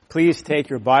Please take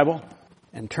your Bible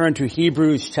and turn to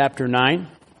Hebrews chapter 9.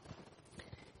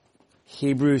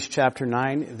 Hebrews chapter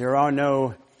 9. There are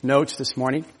no notes this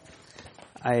morning.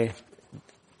 I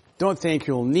don't think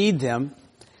you'll need them.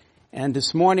 And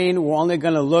this morning we're only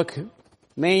going to look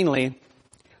mainly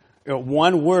at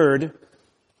one word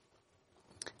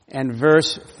and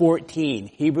verse 14.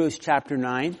 Hebrews chapter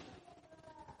 9,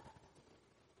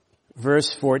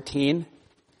 verse 14.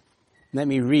 Let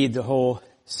me read the whole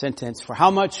sentence. For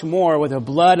how much more with the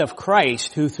blood of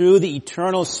Christ, who through the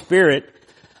eternal Spirit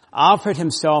offered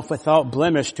himself without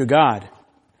blemish to God,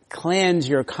 cleanse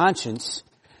your conscience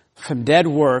from dead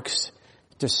works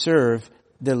to serve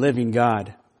the living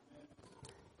God.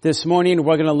 This morning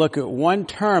we're going to look at one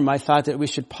term. I thought that we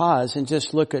should pause and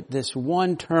just look at this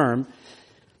one term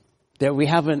that we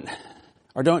haven't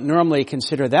or don't normally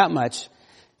consider that much,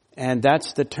 and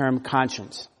that's the term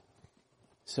conscience.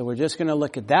 So we're just going to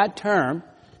look at that term,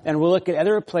 and we'll look at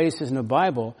other places in the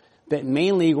Bible, but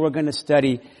mainly we're going to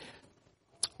study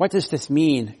what does this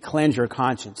mean, cleanse your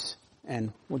conscience.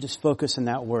 And we'll just focus on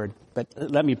that word. But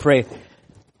let me pray.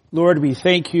 Lord, we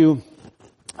thank you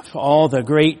for all the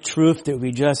great truth that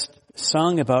we just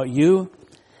sung about you.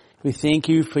 We thank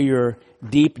you for your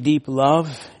deep, deep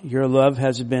love. Your love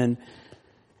has been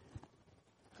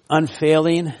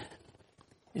unfailing,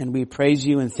 and we praise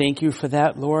you and thank you for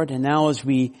that, Lord. And now as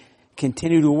we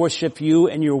continue to worship you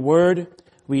and your word,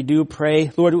 we do pray,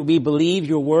 Lord, we believe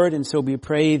your word, and so we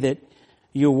pray that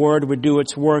your word would do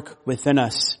its work within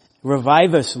us.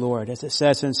 Revive us, Lord, as it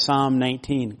says in Psalm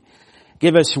 19.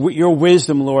 Give us your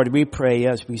wisdom, Lord, we pray,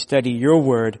 as we study your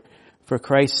word. For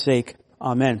Christ's sake,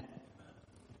 amen.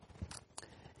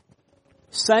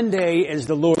 Sunday is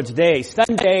the Lord's day.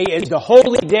 Sunday is the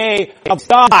holy day of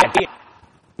God.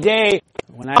 Day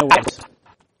when I was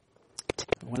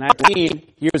 18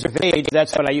 years of age,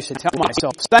 that's what I used to tell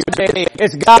myself. Sunday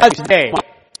is God's day.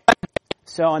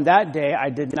 So on that day, I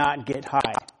did not get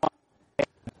high.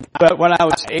 But when I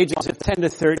was ages of 10 to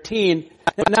 13,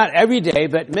 not every day,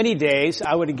 but many days,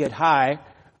 I would get high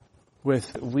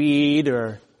with weed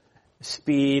or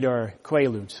speed or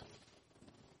Quaaludes.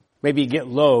 Maybe get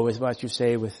low is what you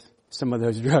say with some of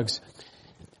those drugs.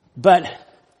 But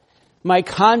my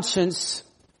conscience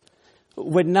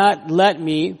would not let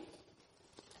me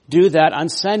do that on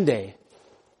Sunday.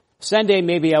 Sunday,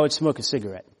 maybe I would smoke a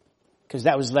cigarette because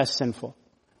that was less sinful.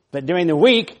 But during the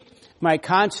week, my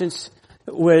conscience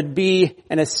would be,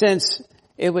 in a sense,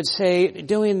 it would say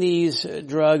doing these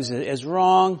drugs is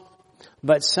wrong,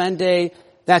 but Sunday,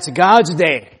 that's God's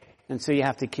day. And so you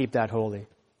have to keep that holy.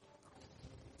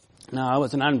 Now, I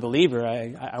was an unbeliever.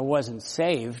 I wasn't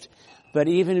saved. But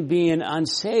even being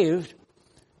unsaved,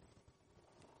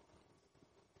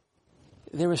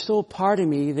 there was still a part of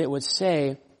me that would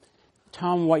say,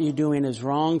 Tom, what you're doing is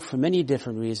wrong for many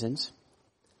different reasons.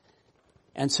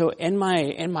 And so in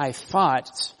my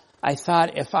thoughts, I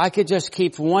thought if I could just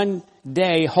keep one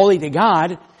day holy to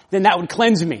God, then that would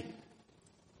cleanse me.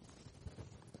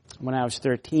 When I was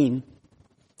 13,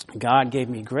 God gave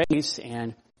me grace,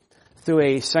 and through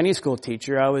a Sunday school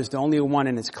teacher, I was the only one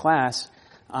in his class.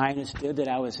 I understood that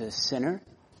I was a sinner,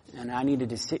 and I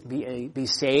needed to be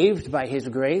saved by his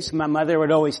grace. My mother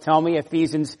would always tell me,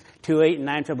 Ephesians 2:8 and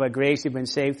 9, by grace you've been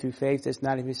saved through faith. It's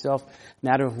not of yourself,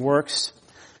 not of works,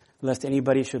 lest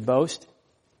anybody should boast.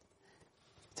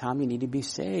 Tom, you need to be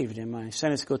saved. And my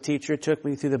Sunday school teacher took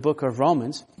me through the book of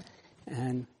Romans,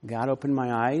 and God opened my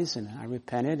eyes, and I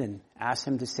repented and asked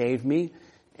him to save me.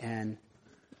 And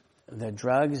the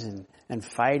drugs and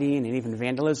fighting and even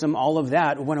vandalism, all of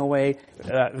that went away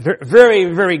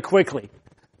very, very quickly.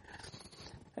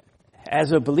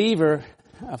 As a believer,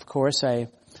 of course,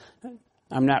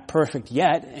 I'm not perfect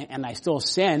yet, and I still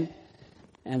sin.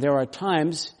 And there are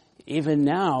times, even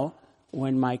now,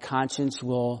 when my conscience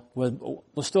will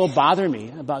still bother me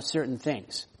about certain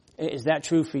things. Is that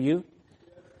true for you?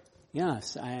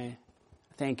 Yes, I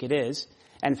think it is.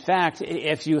 In fact,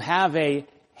 if you have a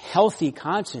healthy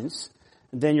conscience,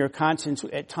 then your conscience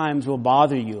at times will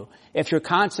bother you. If your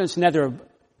conscience never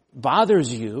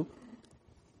bothers you,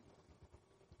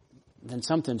 then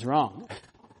something's wrong.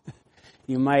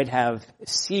 You might have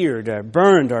seared or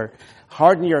burned or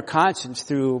hardened your conscience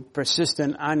through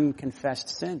persistent, unconfessed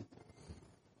sin.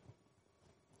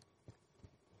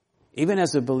 Even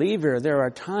as a believer, there are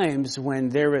times when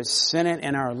there is sin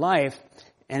in our life,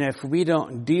 and if we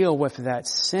don't deal with that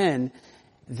sin,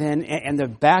 then in the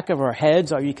back of our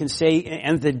heads, or you can say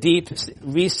in the deep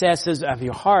recesses of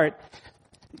your heart,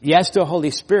 yes, the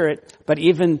Holy Spirit, but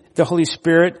even the Holy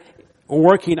Spirit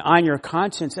working on your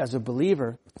conscience as a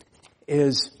believer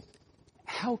is,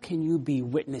 how can you be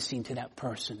witnessing to that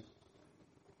person?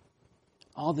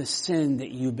 all the sin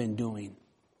that you've been doing.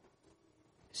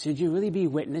 Should you really be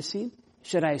witnessing?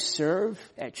 Should I serve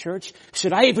at church?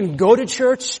 Should I even go to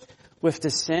church with the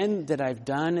sin that I've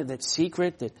done that's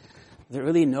secret, that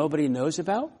really nobody knows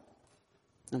about?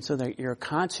 And so that your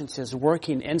conscience is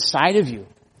working inside of you,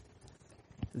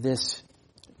 this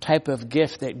type of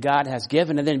gift that God has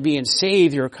given. And then being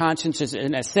saved, your conscience is,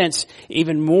 in a sense,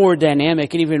 even more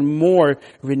dynamic and even more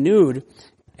renewed,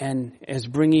 and is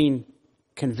bringing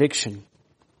conviction.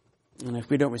 And if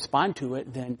we don't respond to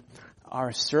it, then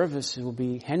our service will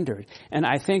be hindered. And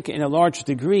I think in a large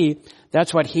degree,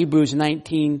 that's what Hebrews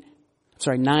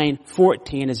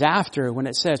 9:14 is after when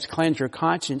it says, cleanse your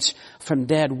conscience from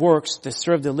dead works to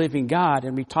serve the living God.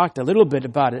 And we talked a little bit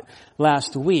about it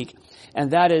last week.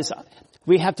 And that is,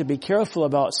 we have to be careful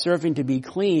about serving to be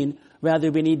clean.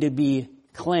 Rather, we need to be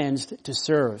cleansed to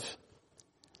serve.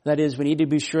 That is, we need to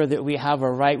be sure that we have a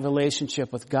right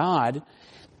relationship with God.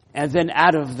 And then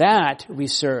out of that, we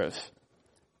serve.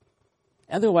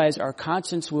 Otherwise, our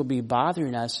conscience will be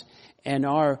bothering us and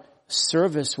our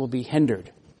service will be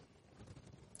hindered.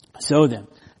 So then,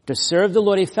 to serve the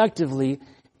Lord effectively,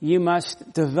 you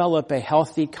must develop a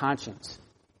healthy conscience.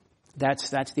 That's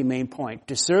the main point.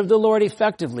 To serve the Lord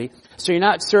effectively, so you're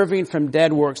not serving from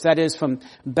dead works, that is from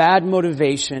bad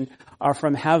motivation or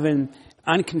from having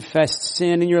unconfessed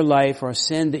sin in your life or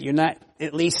sin that you're not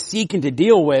at least seeking to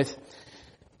deal with.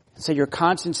 So your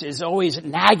conscience is always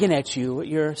nagging at you.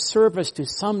 Your service to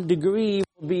some degree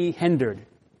will be hindered.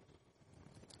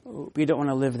 We don't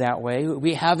want to live that way.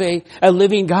 We have a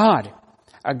living God.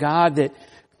 A God that,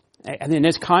 and in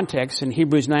this context, in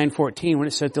Hebrews 9:14, when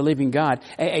it says the living God,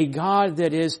 a God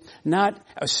that is not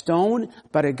a stone,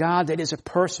 but a God that is a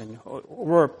person.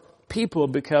 We're people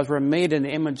because we're made in the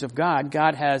image of God.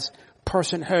 God has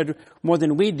personhood more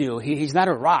than we do. He's not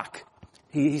a rock.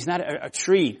 He's not a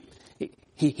tree.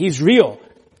 He's real.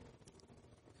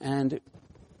 And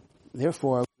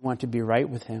therefore, we want to be right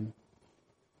with Him.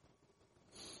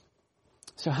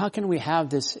 So how can we have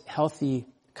this healthy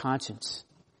conscience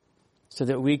so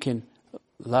that we can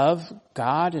love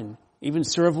God and even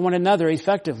serve one another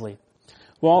effectively?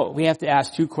 Well, we have to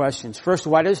ask two questions. First,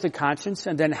 what is the conscience?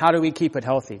 And then how do we keep it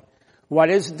healthy?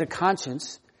 What is the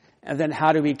conscience? And then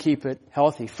how do we keep it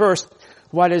healthy? First,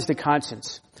 what is the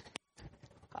conscience?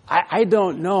 I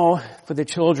don't know for the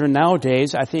children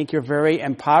nowadays. I think you're very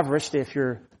impoverished if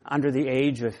you're under the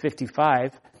age of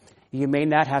 55. You may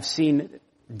not have seen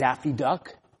Daffy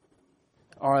Duck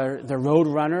or the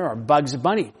Roadrunner or Bugs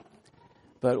Bunny.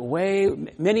 But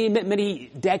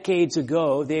many decades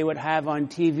ago, they would have on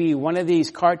TV one of these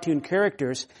cartoon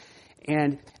characters,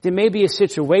 and there may be a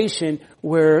situation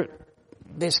where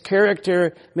this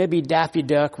character, maybe Daffy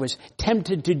Duck, was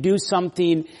tempted to do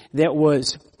something that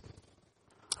was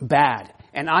bad.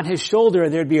 And on his shoulder,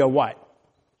 there'd be a what?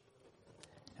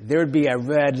 There'd be a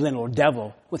red little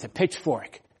devil with a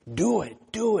pitchfork. Do it,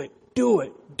 do it, do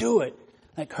it, do it.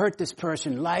 Like hurt this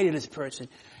person, lie to this person.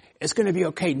 It's going to be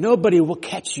okay. Nobody will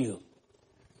catch you.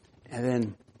 And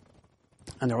then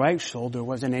on the right shoulder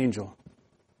was an angel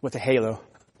with a halo.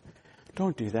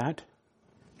 Don't do that.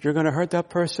 You're going to hurt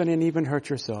that person and even hurt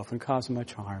yourself and cause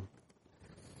much harm.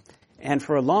 And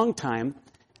for a long time,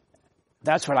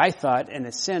 that's what I thought, in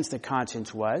a sense, the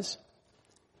conscience was.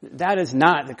 That is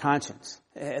not the conscience.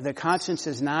 The conscience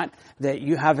is not that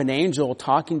you have an angel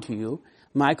talking to you.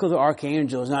 Michael the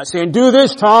archangel is not saying, do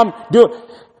this, Tom, do it.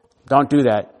 Don't do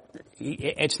that.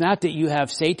 It's not that you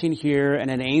have Satan here and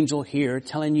an angel here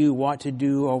telling you what to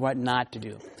do or what not to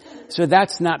do. So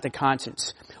that's not the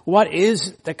conscience. What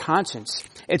is the conscience?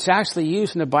 It's actually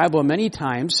used in the Bible many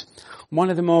times. One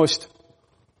of the most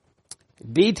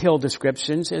detailed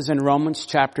descriptions is in Romans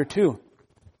chapter 2.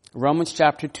 Romans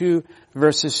chapter 2,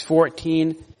 verses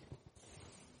 14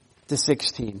 to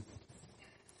 16.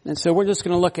 And so we're just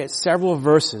going to look at several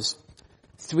verses,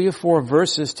 3 or 4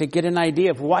 verses, to get an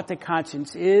idea of what the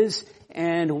conscience is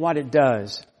and what it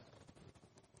does.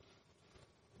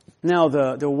 Now,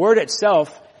 the word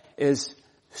itself is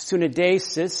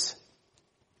sunadesis,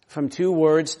 from 2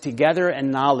 words, together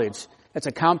and knowledge. It's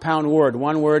a compound word.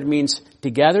 One word means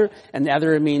together, and the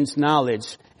other means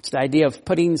knowledge. It's the idea of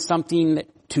putting something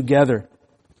together.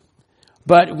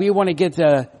 But we want to get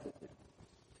the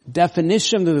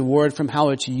definition of the word from how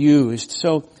it's used.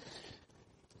 So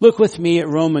look with me at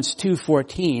Romans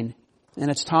 2:14,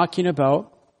 and it's talking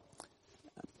about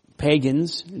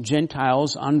pagans,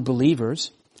 Gentiles,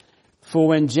 unbelievers. For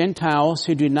when Gentiles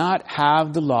who do not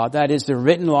have the law, that is the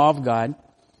written law of God,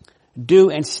 do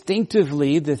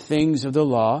instinctively the things of the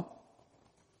law,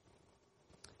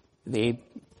 they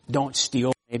don't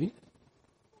steal, maybe,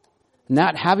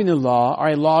 not having the law,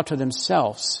 are a law to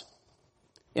themselves.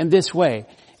 in this way,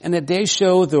 and that they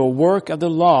show the work of the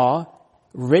law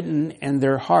written in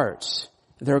their hearts,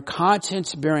 their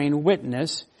conscience bearing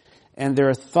witness, and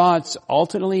their thoughts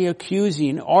ultimately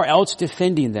accusing or else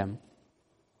defending them.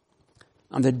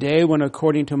 On the day when,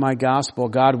 according to my gospel,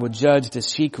 God will judge the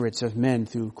secrets of men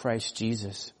through Christ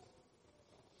Jesus.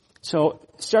 So,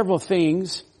 several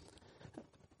things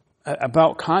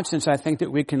about conscience I think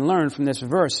that we can learn from this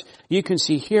verse. You can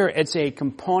see here it's a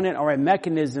component or a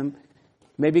mechanism,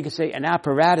 maybe you could say an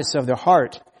apparatus of the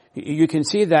heart. You can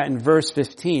see that in verse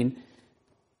 15.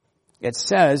 It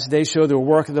says, they show the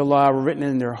work of the law written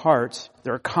in their hearts,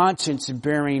 their conscience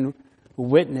bearing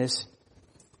witness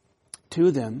to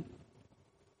them.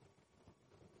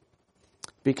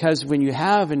 Because when you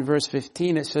have in verse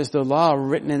 15, it says the law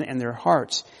written in their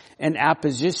hearts, in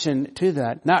apposition to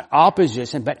that, not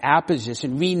opposition, but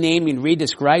apposition, renaming,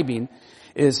 redescribing,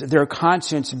 is their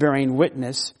conscience bearing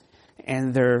witness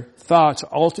and their thoughts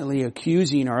ultimately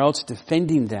accusing or else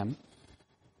defending them.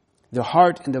 The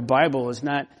heart in the Bible is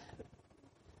not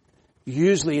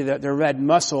usually the red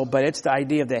muscle, but it's the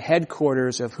idea of the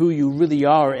headquarters of who you really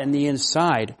are in the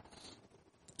inside.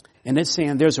 And it's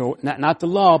saying there's not the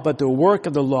law, but the work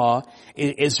of the law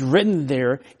is written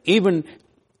there, even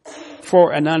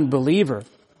for an unbeliever.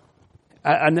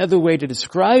 Another way to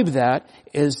describe that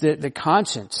is the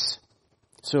conscience.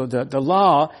 So the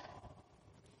law,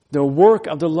 the work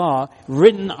of the law,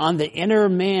 written on the inner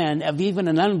man of even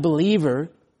an unbeliever,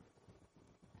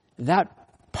 that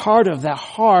part of the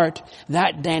heart,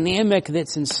 that dynamic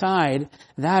that's inside,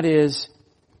 that is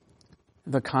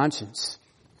the conscience.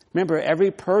 Remember,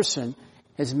 every person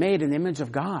is made an image of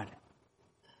God.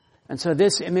 And so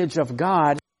this image of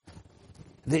God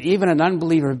that even an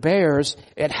unbeliever bears,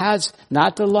 it has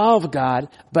not the law of God,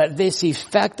 but this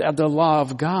effect of the law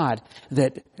of God,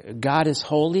 that God is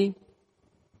holy,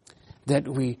 that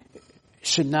we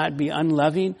should not be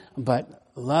unloving, but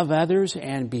love others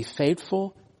and be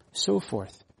faithful, so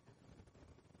forth.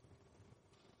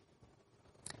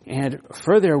 And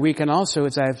further, we can also,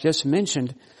 as I've just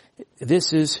mentioned,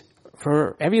 this is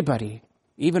for everybody.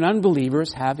 Even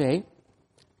unbelievers have a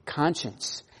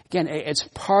conscience. Again, it's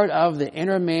part of the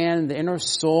inner man, the inner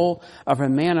soul of a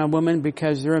man or woman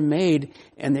because they're made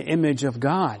in the image of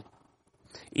God.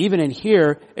 Even in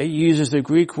here, it uses the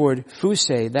Greek word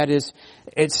phusei. That is,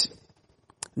 it's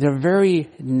their very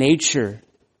nature.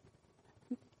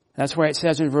 That's why it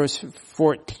says in verse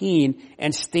 14,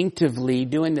 instinctively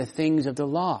doing the things of the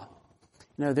law.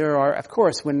 Now, there are, of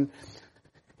course,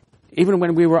 even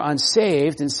when we were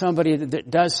unsaved and somebody that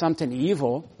does something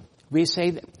evil, we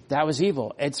say that was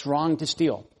evil. It's wrong to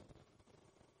steal.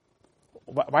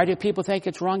 Why do people think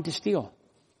it's wrong to steal?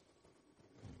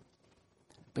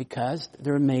 Because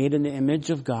they're made in the image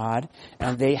of God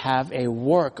and they have a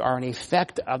work or an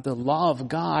effect of the law of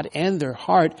God in their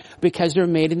heart because they're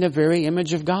made in the very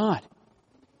image of God.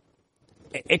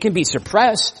 It can be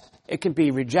suppressed. It can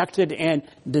be rejected and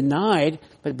denied.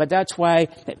 But that's why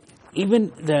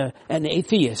even an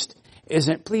atheist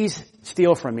isn't, please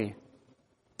steal from me.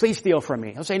 Please steal from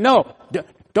me. He'll say, no,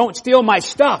 don't steal my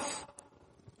stuff.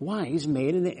 Why? He's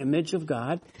made in the image of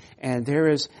God, and there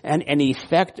is an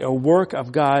effect, a work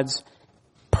of God's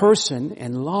person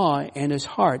and law in his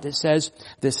heart that says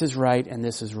this is right and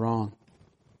this is wrong.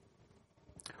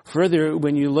 Further,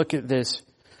 when you look at this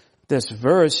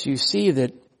verse, you see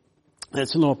that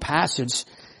this little passage,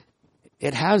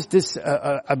 it has this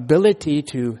ability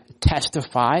to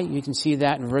testify. You can see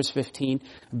that in verse 15,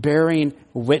 bearing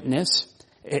witness.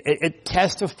 It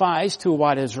testifies to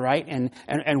what is right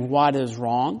and what is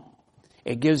wrong.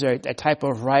 It gives a type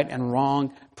of right and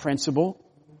wrong principle.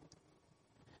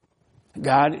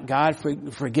 God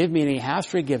forgive me, and He has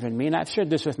forgiven me. And I've shared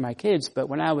this with my kids, but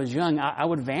when I was young, I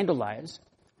would vandalize.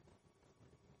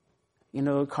 You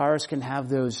know, cars can have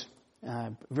those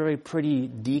very pretty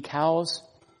decals.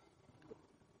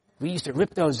 We used to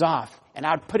rip those off, and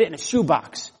I would put it in a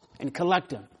shoebox and collect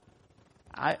them.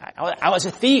 I was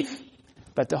a thief.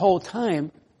 But the whole time,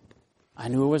 I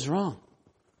knew it was wrong.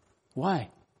 Why?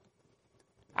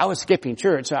 I was skipping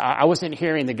church. I wasn't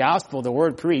hearing the gospel, the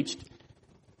word preached.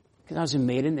 Because I was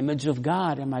made in the image of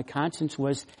God, and my conscience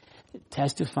was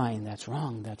testifying, that's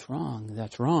wrong, that's wrong,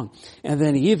 that's wrong. And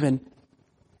then even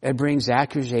it brings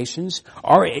accusations,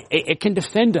 or it can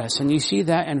defend us. And you see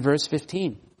that in verse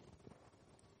 15.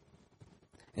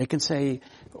 It can say,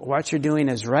 what you're doing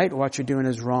is right, what you're doing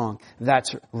is wrong.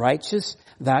 That's righteous,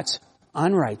 that's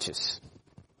unrighteous.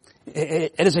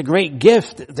 It is a great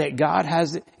gift that God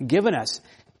has given us.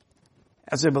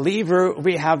 As a believer,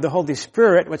 we have the Holy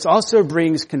Spirit, which also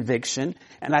brings conviction,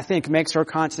 and I think makes our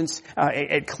conscience,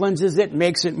 it cleanses it,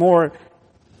 makes it more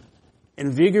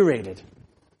invigorated.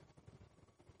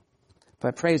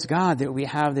 But praise God that we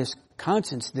have this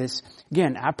conscience, this,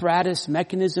 again, apparatus,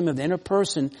 mechanism of the inner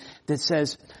person that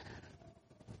says,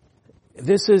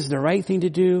 this is the right thing to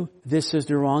do, this is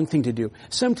the wrong thing to do.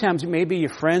 Sometimes maybe your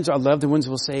friends or loved ones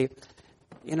will say,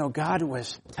 God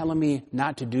was telling me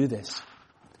not to do this.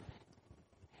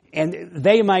 And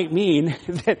they might mean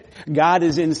that God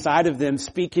is inside of them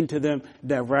speaking to them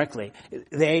directly.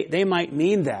 They might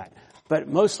mean that. But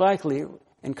most likely,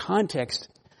 in context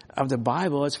of the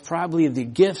Bible, it's probably the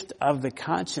gift of the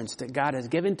conscience that God has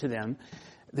given to them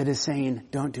that is saying,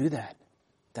 don't do that.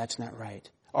 That's not right.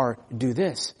 Or do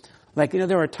this. Like,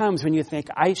 there are times when you think,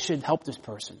 I should help this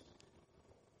person.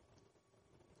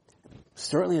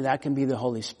 Certainly that can be the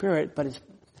Holy Spirit, but it's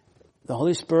the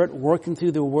Holy Spirit working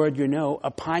through the Word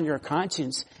upon your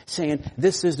conscience, saying,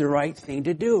 this is the right thing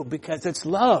to do, because it's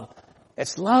love.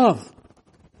 It's love.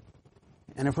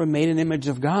 And if we're made in the image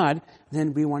of God,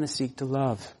 then we want to seek to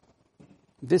love.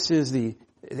 This is the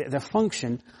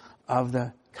function of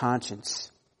the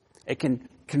conscience. It can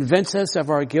convince us of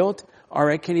our guilt,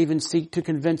 or it can even seek to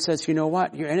convince us, you know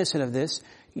what, you're innocent of this.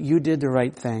 You did the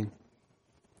right thing.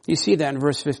 You see that in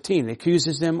verse 15. It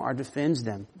accuses them or defends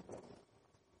them.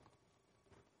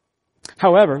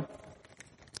 However,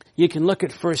 you can look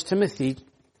at 1 Timothy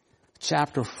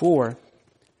chapter 4.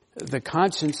 The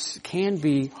conscience can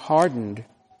be hardened.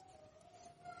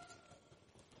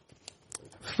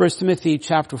 1 Timothy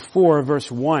chapter 4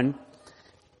 verse 1.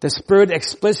 The Spirit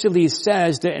explicitly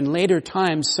says that in later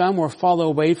times some will fall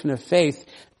away from the faith,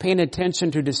 paying attention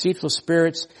to deceitful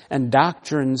spirits and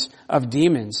doctrines of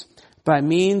demons, by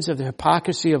means of the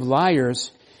hypocrisy of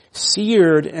liars,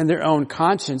 seared in their own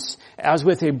conscience as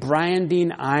with a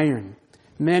branding iron.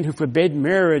 Men who forbid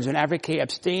marriage and advocate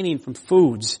abstaining from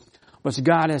foods, which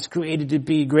God has created to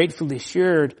be gratefully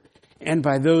shared, and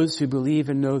by those who believe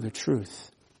and know the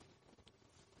truth.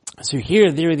 So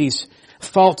here there are these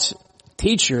false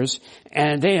teachers,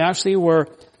 and they actually were,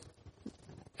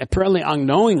 apparently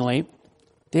unknowingly,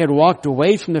 they had walked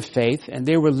away from the faith, and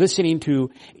they were listening to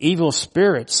evil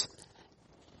spirits,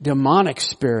 demonic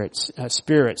spirits.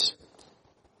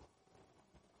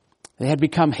 They had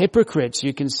become hypocrites,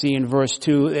 you can see in verse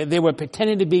 2. They were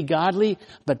pretending to be godly,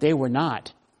 but they were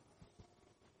not.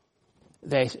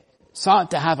 They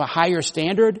sought to have a higher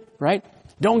standard, right?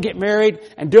 Don't get married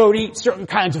and don't eat certain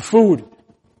kinds of food.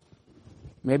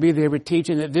 Maybe they were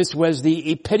teaching that this was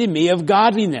the epitome of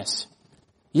godliness.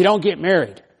 You don't get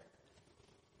married.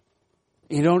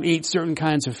 You don't eat certain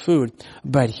kinds of food.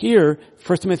 But here,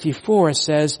 1 Timothy 4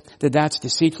 says that that's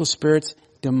deceitful spirits,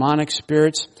 demonic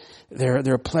spirits.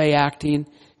 They're play acting,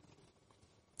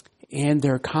 and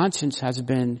their conscience has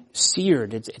been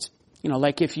seared. It's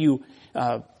like if you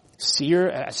sear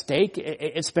a steak,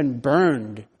 it's been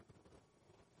burned.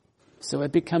 So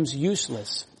it becomes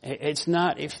useless. It's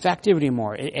not effective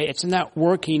anymore. It's not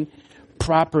working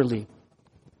properly.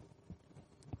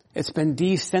 It's been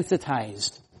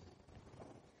desensitized.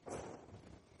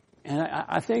 And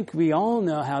I think we all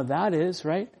know how that is,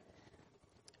 right?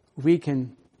 We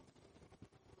can,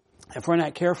 if we're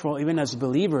not careful, even as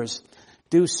believers,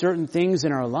 do certain things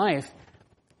in our life,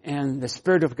 and the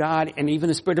Spirit of God, and even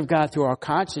the Spirit of God through our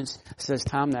conscience, says,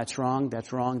 Tom, that's wrong,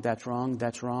 that's wrong, that's wrong,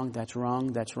 that's wrong, that's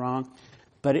wrong, that's wrong.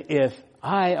 But if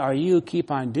I or you keep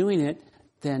on doing it,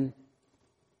 then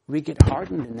we get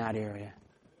hardened in that area.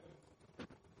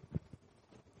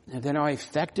 And then our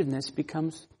effectiveness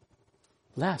becomes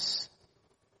less.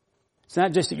 It's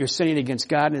not just that you're sinning against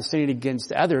God and sinning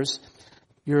against others.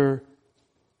 Your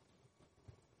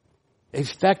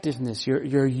effectiveness,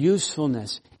 your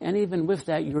usefulness, and even with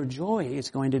that, your joy is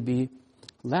going to be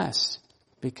less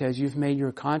because you've made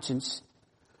your conscience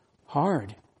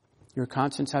hard. Your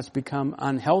conscience has become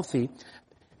unhealthy,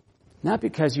 not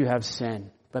because you have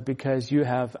sin, but because you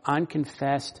have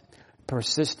unconfessed,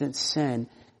 persistent sin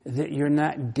that you're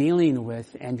not dealing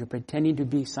with, and you're pretending to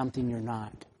be something you're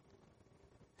not.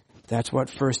 That's what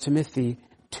 1 Timothy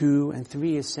 2 and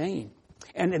 3 is saying.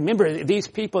 And remember, these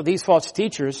people, these false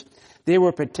teachers, they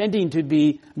were pretending to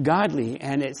be godly,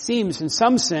 and it seems in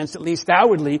some sense, at least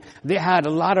outwardly, they had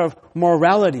a lot of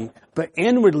morality. But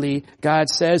inwardly, God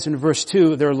says in verse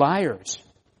 2, they're liars.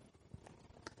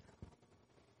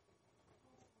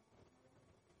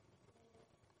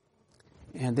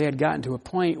 And they had gotten to a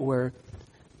point where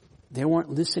they weren't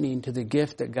listening to the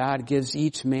gift that God gives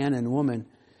each man and woman,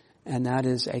 and that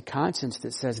is a conscience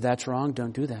that says, that's wrong,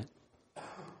 don't do that.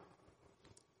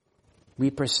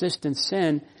 We persist in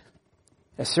sin,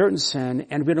 a certain sin,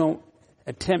 and we don't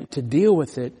attempt to deal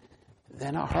with it,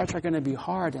 then our hearts are going to be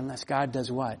hard unless God does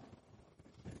what?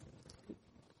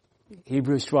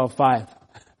 Hebrews 12:5.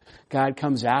 God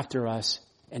comes after us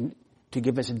and to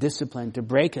give us a discipline, to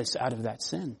break us out of that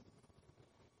sin.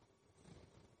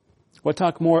 We'll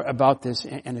talk more about this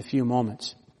in a few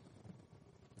moments.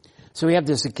 So we have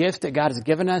this gift that God has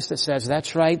given us that says,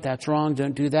 that's right, that's wrong,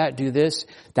 don't do that, do this.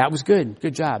 That was good.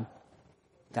 Good job.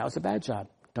 That was a bad job.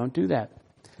 Don't do that.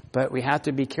 But we have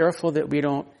to be careful that we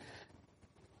don't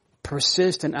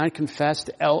persist in unconfessed,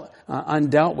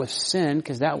 undealt with sin,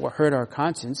 because that will hurt our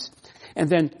conscience. And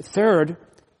then third,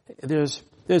 there's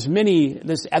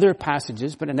other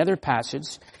passages, but another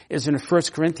passage is in 1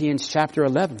 Corinthians chapter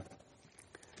 11.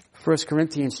 1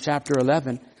 Corinthians chapter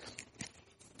 11.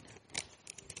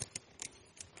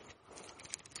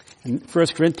 In 1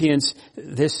 Corinthians,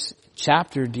 this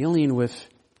chapter dealing with,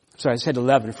 I said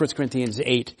 11, 1 Corinthians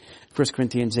 8, 1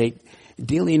 Corinthians 8,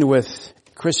 dealing with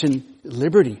Christian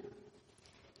liberty.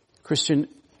 Christian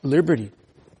liberty.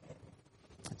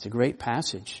 It's a great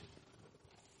passage.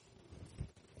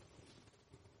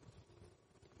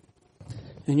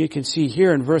 And you can see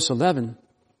here in verse 11,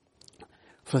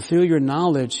 for through your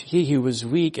knowledge, he who was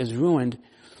weak is ruined,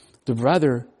 the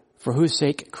brother for whose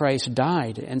sake Christ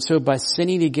died. And so by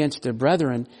sinning against the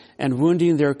brethren and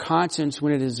wounding their conscience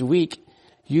when it is weak,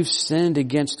 you've sinned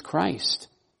against Christ.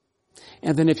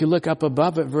 And then if you look up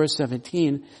above at verse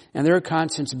 17, and their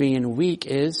conscience being weak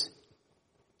is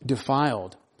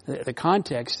defiled. The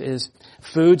context is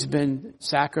food's been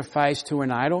sacrificed to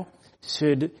an idol.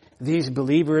 Should these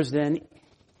believers then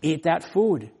eat that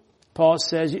food? Paul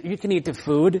says you can eat the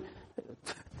food.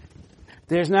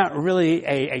 There's not really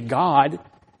a God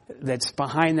that's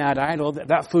behind that idol.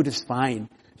 That food is fine.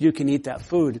 You can eat that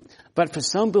food. But for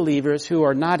some believers who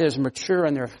are not as mature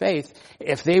in their faith,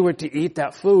 if they were to eat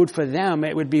that food, for them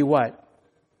it would be what?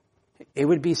 It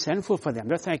would be sinful for them.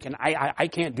 They're thinking, I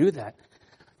can't do that.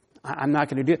 I'm not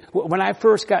going to do it. When I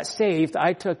first got saved,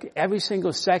 I took every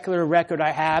single secular record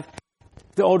I have,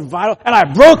 the old vinyl, and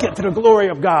I broke it to the glory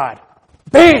of God.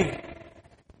 Bang!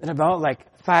 And about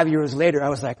 5 years later, I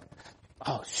was like,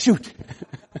 oh, shoot.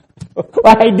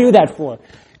 What did I do that for?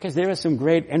 Because there are some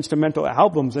great instrumental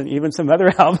albums and even some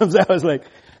other albums. I was like,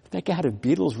 I think I had a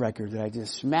Beatles record that I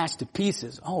just smashed to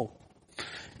pieces. Oh.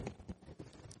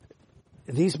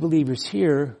 These believers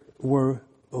here were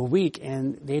weak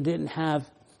and they didn't have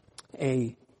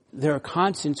their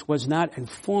conscience was not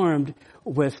informed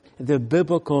with the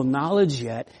biblical knowledge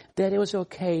yet that it was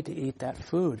okay to eat that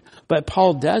food. But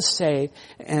Paul does say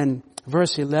in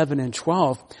verse 11 and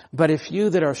 12, but if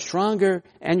you that are stronger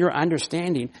in your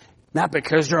understanding, not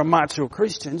because you're macho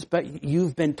Christians, but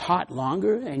you've been taught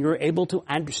longer and you're able to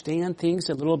understand things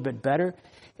a little bit better.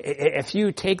 If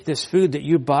you take this food that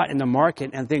you bought in the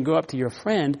market and then go up to your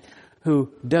friend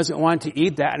who doesn't want to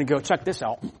eat that and go, check this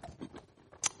out.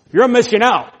 You're missing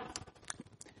out.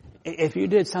 If you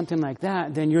did something like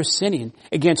that, then you're sinning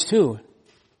against who?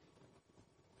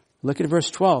 Look at verse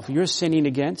 12. You're sinning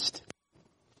against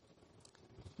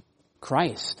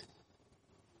Christ.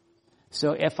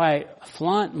 So if I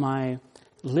flaunt my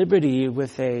liberty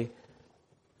with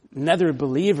another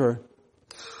believer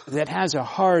that has a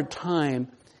hard time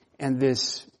in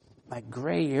this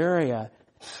gray area,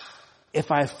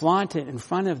 if I flaunt it in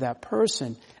front of that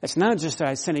person, it's not just that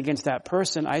I sin against that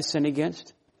person, I sin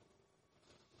against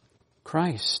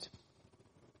Christ.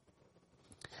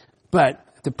 But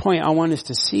the point I want us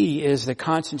to see is the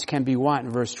conscience can be what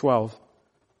in verse 12?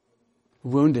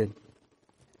 Wounded.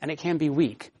 And it can be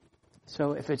weak.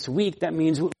 So if it's weak, that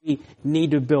means we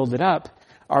need to build it up.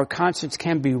 Our conscience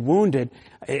can be wounded.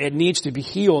 It needs to be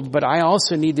healed, but I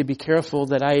also need to be careful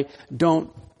that I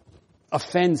don't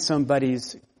offend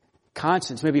somebody's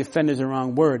conscience. Maybe offend is the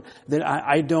wrong word. That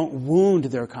I don't wound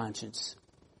their conscience.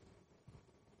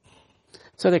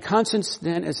 So the conscience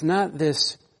then is not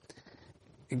this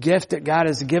gift that God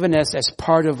has given us as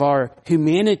part of our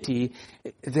humanity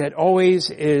that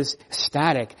always is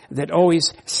static, that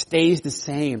always stays the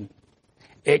same.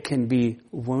 It can be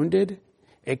wounded,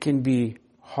 it can be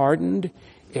hardened,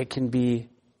 it can be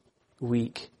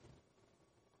weak.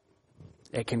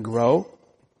 It can grow,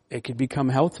 it can become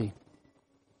healthy.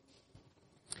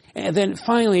 And then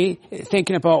finally,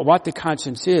 thinking about what the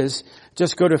conscience is,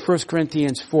 just go to 1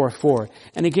 Corinthians 4:4.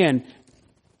 And again,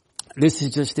 this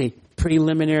is just a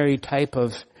preliminary type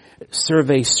of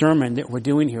survey sermon that we're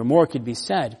doing here. More could be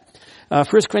said. 1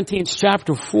 Corinthians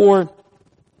chapter 4,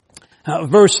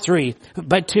 verse 3.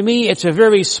 But to me it's a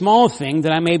very small thing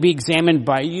that I may be examined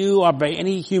by you or by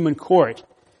any human court.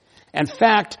 In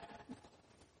fact,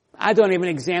 I don't even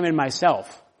examine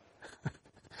myself.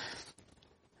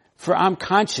 For I'm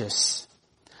conscious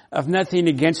of nothing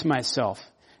against myself.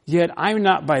 Yet I'm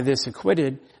not by this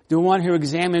acquitted. The one who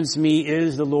examines me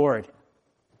is the Lord.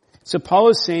 So Paul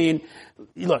is saying,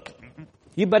 look,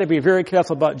 you better be very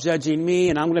careful about judging me,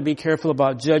 and I'm going to be careful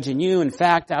about judging you. In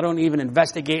fact, I don't even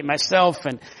investigate myself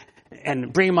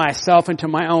and bring myself into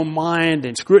my own mind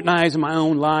and scrutinize my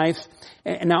own life.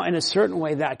 And now, in a certain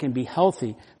way, that can be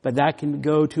healthy, but that can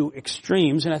go to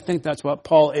extremes. And I think that's what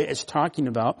Paul is talking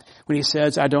about when he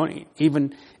says, I don't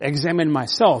even examine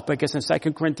myself. Because in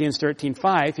 2 Corinthians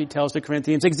 13:5, he tells the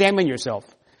Corinthians, examine yourself.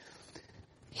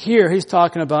 Here, he's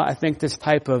talking about, I think, this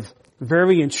type of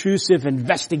very intrusive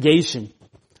investigation,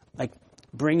 like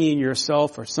bringing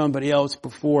yourself or somebody else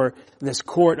before this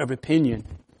court of opinion.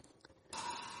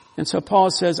 And so Paul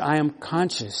says, I am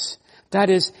conscious. That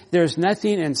is, there's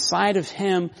nothing inside of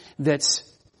him that's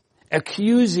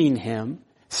accusing him,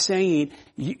 saying,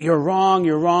 you're wrong,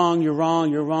 you're wrong, you're wrong,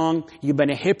 you're wrong. You've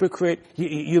been a hypocrite.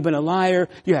 You've been a liar.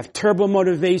 You have terrible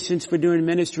motivations for doing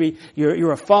ministry.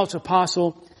 You're a false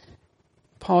apostle.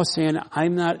 Paul's saying,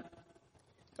 I'm not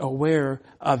aware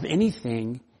of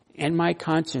anything in my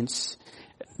conscience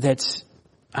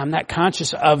I'm not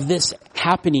conscious of this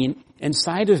happening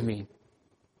inside of me.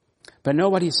 But know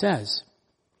what he says.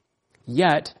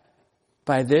 Yet,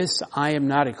 by this I am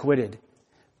not acquitted.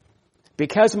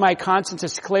 Because my conscience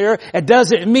is clear, it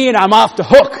doesn't mean I'm off the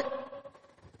hook.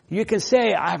 You can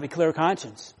say, I have a clear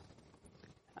conscience.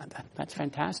 That's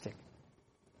fantastic.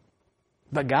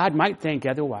 But God might think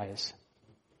otherwise.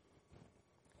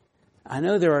 I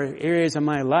know there are areas of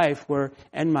my life where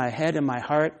in my head and my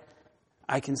heart,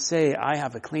 I can say I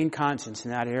have a clean conscience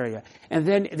in that area. And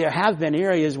then there have been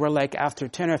areas where, like after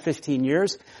 10 or 15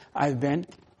 years, I've been,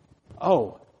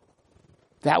 oh,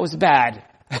 that was bad.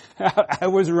 I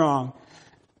was wrong.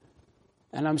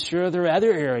 And I'm sure there are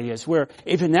other areas where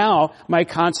even now my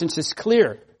conscience is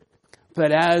clear.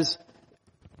 But as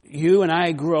you and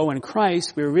I grow in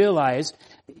Christ, we realize,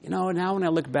 now when I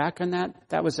look back on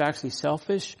that was actually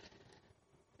selfish.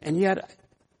 And yet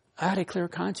I had a clear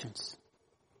conscience.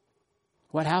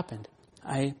 What happened?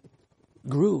 I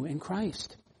grew in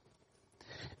Christ.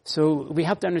 So we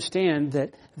have to understand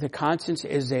that the conscience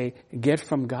is a gift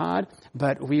from God,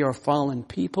 but we are fallen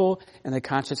people, and the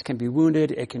conscience can be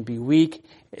wounded, it can be weak,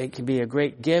 it can be a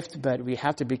great gift, but we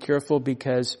have to be careful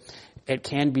because it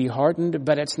can be hardened,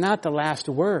 but it's not the last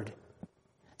word.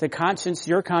 The conscience,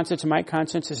 your conscience, my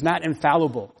conscience is not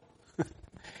infallible.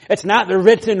 It's not the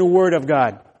written word of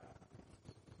God.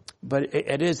 But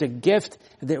it is a gift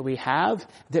that we have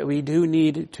that we do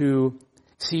need to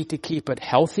see to keep it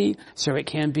healthy so it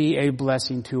can be a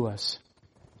blessing to us.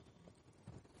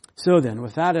 So then,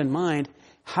 with that in mind,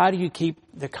 how do you keep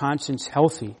the conscience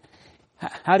healthy?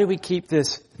 How do we keep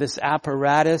this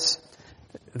apparatus,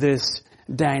 this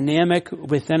dynamic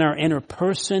within our inner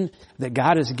person that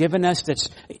God has given us that's,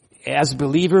 as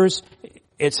believers,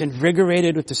 it's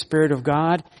invigorated with the Spirit of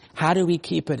God? How do we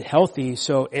keep it healthy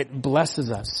so it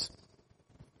blesses us?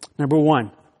 Number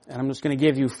one, and I'm just going to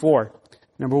give you 4.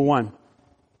 Number 1,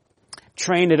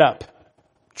 train it up.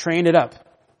 Train it up.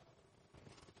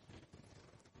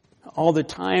 All the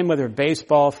time, whether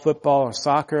baseball, football, or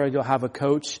soccer, you'll have a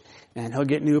coach and he'll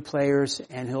get new players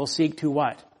and he'll seek to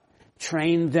what?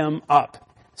 Train them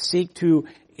up. Seek to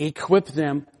equip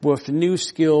them with new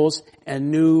skills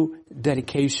and new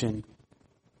dedication.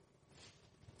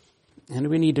 And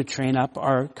we need to train up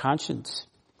our conscience.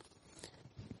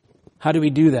 How do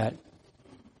we do that?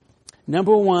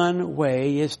 Number 1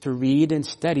 way is to read and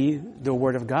study the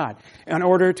Word of God. In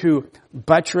order to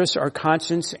buttress our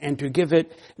conscience and to give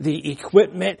it the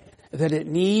equipment that it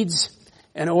needs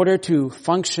in order to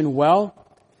function well,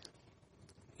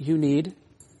 you need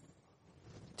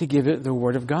to give it the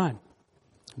Word of God.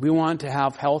 We want to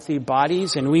have healthy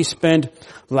bodies, and we spend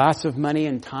lots of money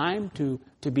and time to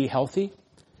be healthy.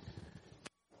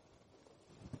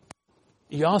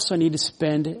 You also need to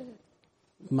spend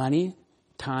money,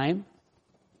 time,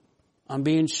 on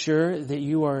being sure that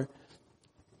you are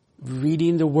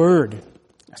reading the Word,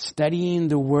 studying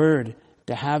the Word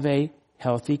to have a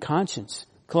healthy conscience.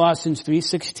 Colossians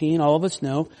 3:16, all of us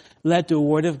know, let the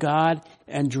Word of God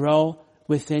indwell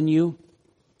within you.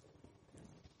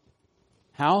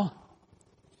 How?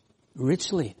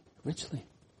 Richly.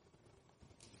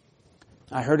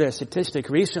 I heard a statistic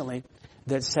recently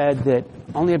that said that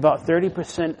only about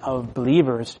 30% of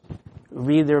believers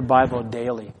read their Bible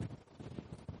daily.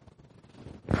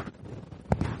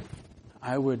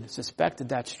 I would suspect that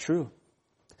that's true.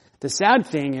 The sad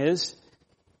thing is,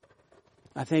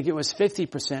 I think it was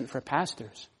 50% for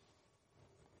pastors.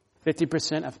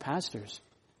 50% of pastors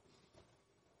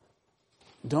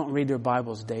don't read their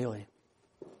Bibles daily.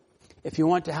 If you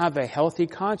want to have a healthy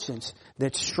conscience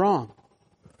that's strong,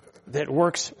 that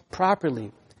works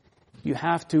properly, You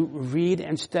have to read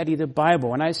and study the Bible.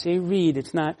 When I say read,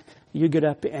 it's not you get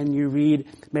up and you read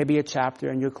maybe a chapter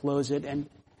and you close it, and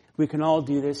we can all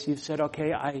do this. You've said,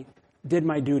 okay, I did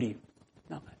my duty.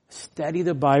 No, study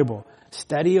the Bible.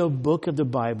 Study a book of the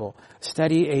Bible.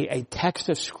 Study a text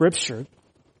of Scripture.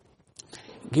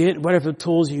 Get whatever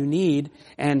tools you need,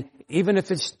 and even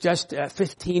if it's just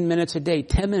 15 minutes a day,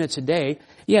 10 minutes a day,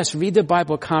 yes, read the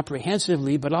Bible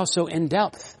comprehensively, but also in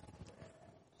depth.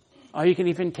 Or you can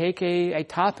even take a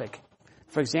topic.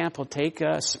 For example, take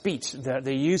speech,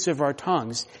 the use of our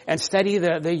tongues, and study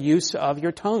the use of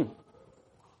your tongue.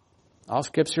 All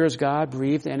Scripture is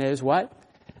God-breathed and is what?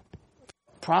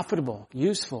 Profitable,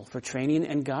 useful for training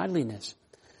in godliness,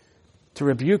 to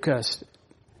rebuke us,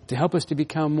 to help us to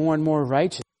become more and more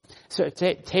righteous. So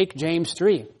take James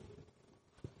 3.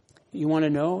 You want to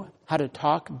know how to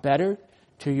talk better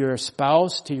to your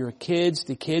spouse, to your kids,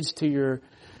 the kids to your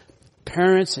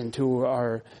parents, and to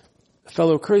our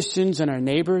fellow Christians and our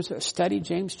neighbors? Study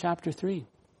James chapter 3.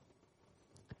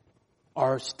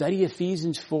 Or study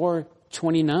Ephesians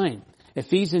 4:29.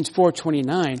 Ephesians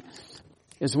 4:29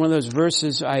 is one of those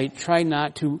verses I try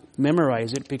not to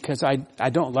memorize it because I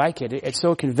don't like it. It's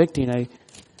so convicting. I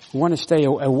want to stay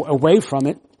away from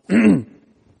it.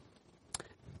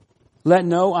 Let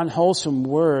no unwholesome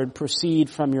word proceed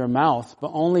from your mouth, but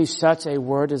only such a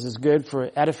word as is good for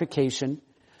edification,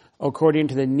 according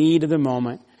to the need of the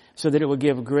moment, so that it will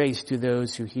give grace to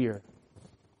those who hear.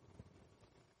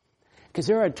 Because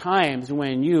there are times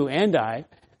when you and I'm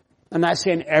not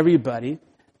saying everybody,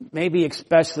 maybe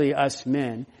especially us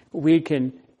men, we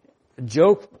can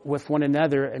joke with one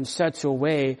another in such a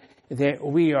way that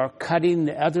we are cutting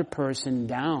the other person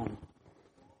down.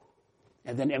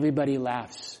 And then everybody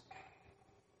laughs.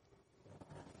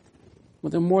 Well,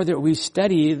 the more that we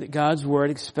study God's Word,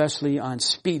 especially on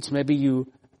speech, maybe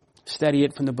you study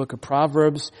it from the book of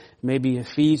Proverbs, maybe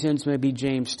Ephesians, maybe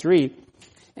James 3,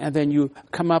 and then you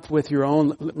come up with your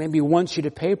own, maybe one sheet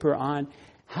of paper on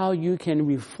how you can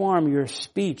reform your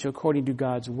speech according to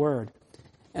God's Word.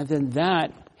 And then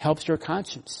that helps your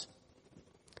conscience.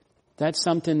 That's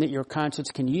something that your conscience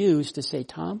can use to say,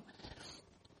 Tom,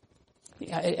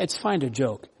 it's fine to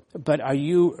joke, but are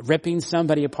you ripping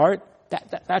somebody apart?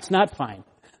 That's not fine.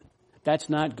 That's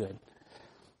not good.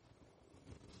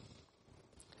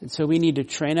 And so we need to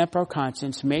train up our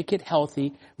conscience, make it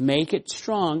healthy, make it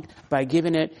strong by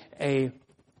giving it a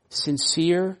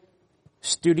sincere,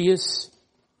 studious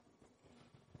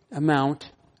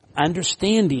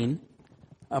understanding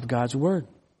of God's Word.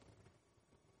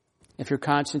 If your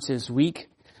conscience is weak,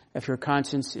 if your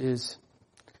conscience is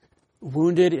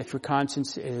wounded, if your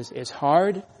conscience is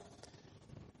hard,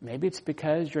 maybe it's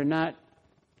because you're not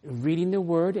reading the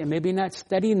Word and maybe not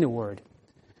studying the Word.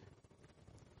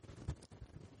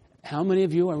 How many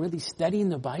of you are really studying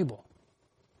the Bible?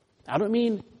 I don't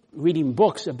mean reading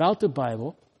books about the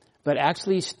Bible, but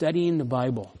actually studying the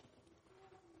Bible.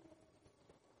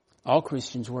 All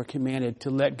Christians were commanded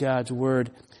to let God's Word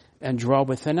indwell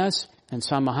within us. In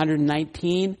Psalm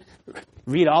 119,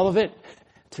 read all of it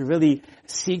to really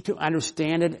seek to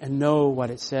understand it and know what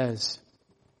it says.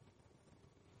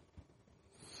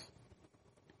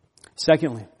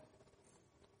 Secondly,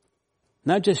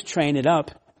 not just train it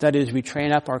up, that is, we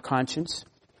train up our conscience.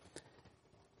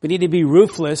 We need to be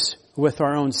ruthless with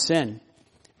our own sin.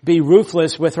 Be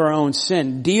ruthless with our own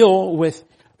sin. Deal with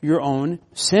your own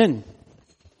sin.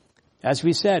 As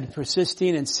we said,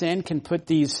 persisting in sin can put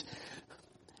these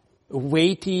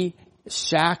weighty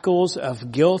shackles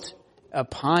of guilt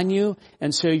upon you.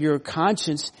 And so your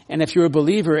conscience, and if you're a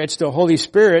believer, it's the Holy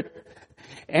Spirit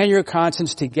and your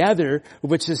conscience together,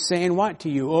 which is saying what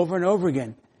to you over and over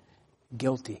again?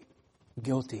 Guilty,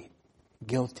 guilty,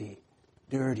 guilty,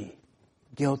 dirty,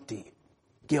 guilty,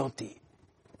 guilty,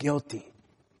 guilty,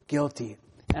 guilty.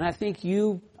 And I think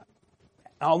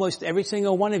almost every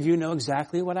single one of you know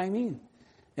exactly what I mean.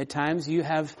 At times you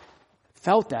have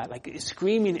felt that, like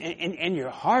screaming in your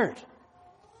heart.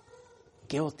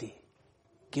 Guilty,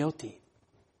 guilty,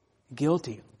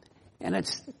 guilty. And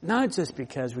it's not just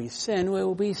because we sin.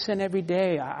 We sin every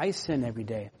day. I sin every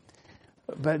day.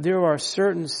 But there are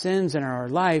certain sins in our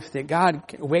life that God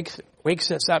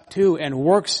wakes us up to and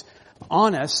works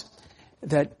on us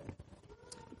that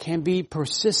can be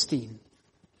persisting.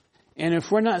 And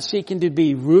if we're not seeking to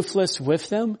be ruthless with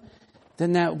them,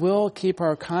 then that will keep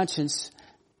our conscience,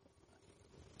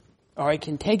 or it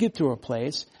can take it to a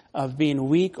place of being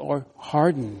weak or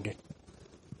hardened.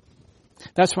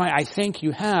 That's why I think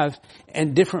you have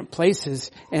in different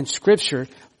places in Scripture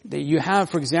that you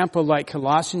have, for example, like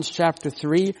Colossians chapter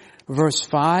 3, verse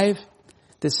 5,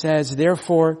 that says,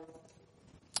 therefore,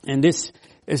 and this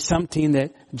is something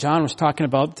that John was talking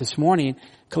about this morning.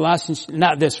 Colossians,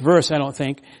 not this verse, I don't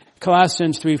think.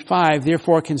 Colossians 3:5,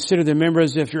 therefore consider the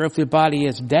members of your earthly body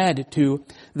as dead to,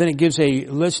 then it gives a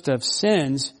list of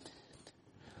sins.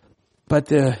 But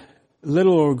the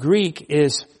literal Greek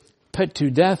is put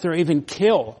to death or even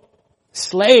kill,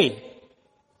 slay.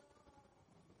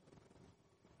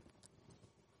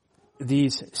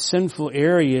 These sinful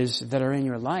areas that are in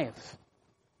your life.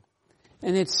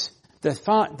 And it's the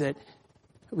thought that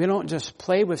we don't just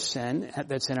play with sin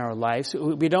that's in our lives.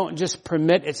 We don't just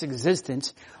permit its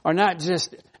existence or not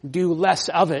just do less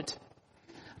of it.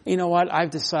 You know what? I've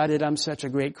decided I'm such a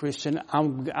great Christian.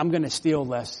 I'm going to steal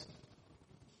less.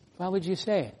 Why would you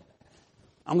say it?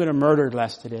 I'm going to murder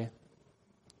less today.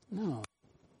 No.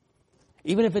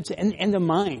 Even if it's in the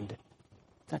mind,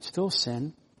 that's still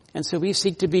sin. And so we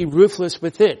seek to be ruthless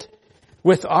with it,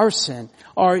 with our sin.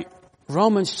 Or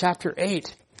Romans chapter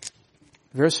 8,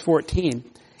 verse 14,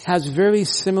 has very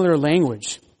similar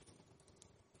language.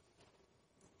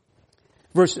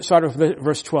 Start with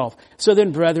verse 12. So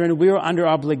then, brethren, we are under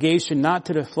obligation not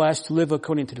to the flesh to live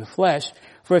according to the flesh.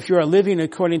 For if you are living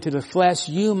according to the flesh,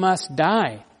 you must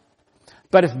die.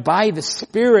 But if by the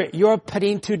Spirit you are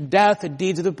putting to death the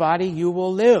deeds of the body, you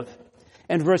will live.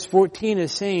 And verse 14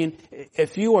 is saying,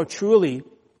 if you are truly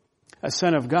a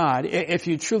son of God, if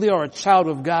you truly are a child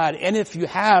of God, and if you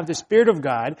have the Spirit of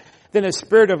God, then the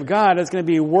Spirit of God is going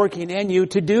to be working in you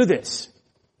to do this.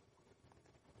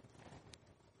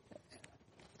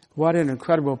 What an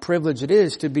incredible privilege it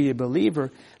is to be a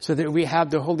believer, so that we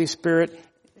have the Holy Spirit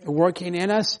working in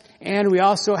us, and we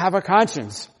also have a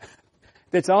conscience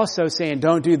that's also saying,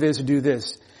 don't do this, do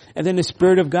this. And then the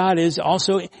Spirit of God is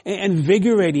also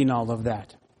invigorating all of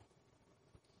that.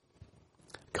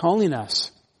 Calling us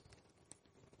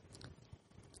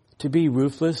to be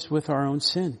ruthless with our own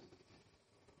sin.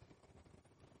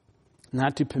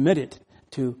 Not to permit it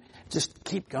to just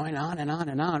keep going on and on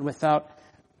and on without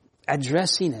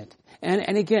addressing it.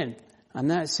 And again, I'm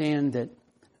not saying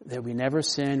that we never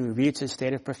sin, we reach a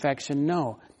state of perfection.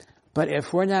 No. But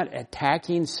if we're not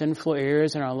attacking sinful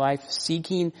areas in our life,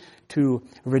 seeking to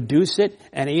reduce it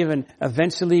and even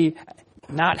eventually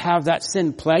not have that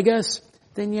sin plague us,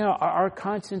 then our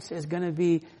conscience is going to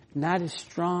be not as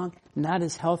strong, not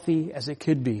as healthy as it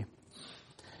could be.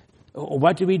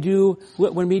 What do we do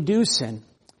when we do sin?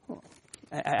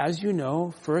 As you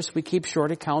know, first we keep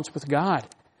short accounts with God.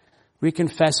 We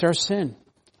confess our sin.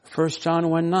 1 John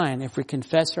 1:9, if we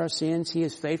confess our sins, He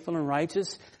is faithful and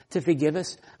righteous to forgive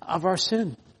us of our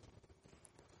sin.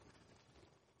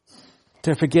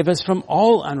 To forgive us from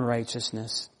all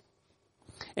unrighteousness.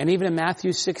 And even in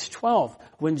Matthew 6:12,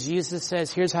 when Jesus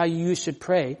says, here's how you should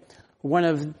pray, one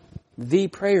of the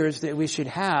prayers that we should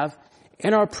have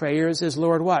in our prayers is,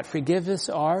 Lord, what? Forgive us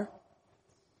our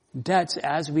debts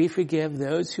as we forgive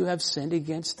those who have sinned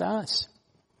against us.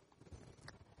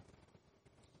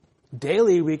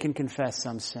 Daily we can confess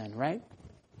some sin, right?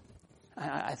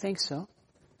 I think so.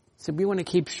 So we want to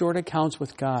keep short accounts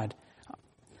with God.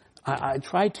 I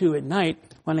try to at night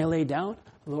when I lay down,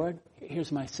 Lord,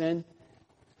 here's my sin.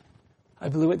 I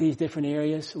blew at these different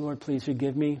areas. Lord, please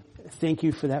forgive me. Thank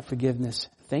you for that forgiveness.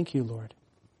 Thank you, Lord.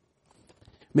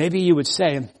 Maybe you would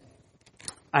say,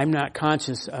 I'm not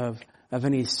conscious of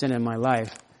any sin in my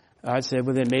life. I'd say,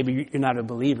 well, then maybe you're not a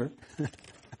believer.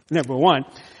 Number one.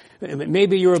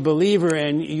 Maybe you're a believer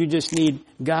and you just need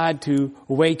God to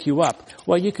wake you up.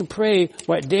 Well, you can pray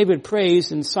what David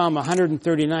prays in Psalm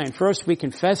 139. First, we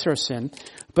confess our sin,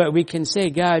 but we can say,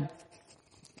 God,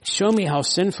 show me how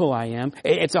sinful I am.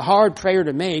 It's a hard prayer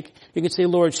to make. You can say,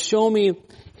 Lord, show me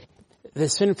the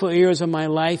sinful areas of my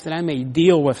life that I may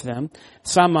deal with them.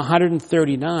 Psalm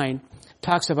 139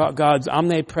 talks about God's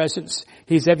omnipresence.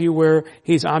 He's everywhere.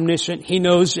 He's omniscient. He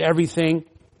knows everything.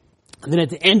 And then at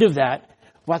the end of that,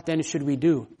 what then should we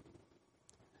do?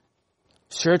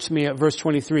 Search me at verse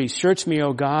 23. Search me,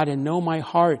 O God, and know my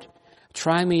heart.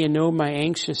 Try me and know my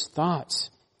anxious thoughts.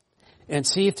 And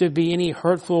see if there be any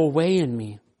hurtful way in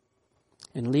me.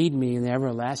 And lead me in the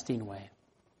everlasting way.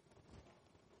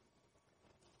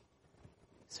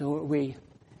 So we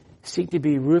seek to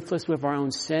be ruthless with our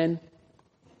own sin.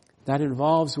 That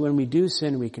involves when we do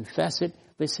sin, we confess it.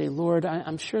 We say, Lord,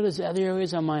 I'm sure there's other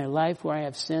areas of my life where I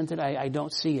have sinned that I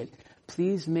don't see it.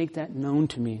 Please make that known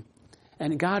to me.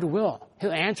 And God will.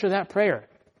 He'll answer that prayer.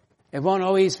 It won't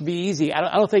always be easy.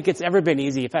 I don't think it's ever been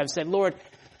easy. If I've said, Lord,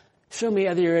 show me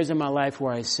other areas of my life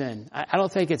where I sin. I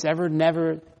don't think it's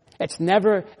never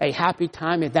a happy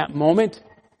time at that moment.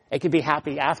 It can be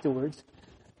happy afterwards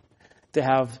to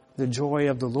have the joy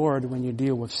of the Lord when you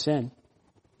deal with sin.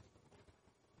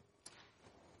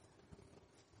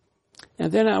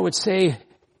 And then I would say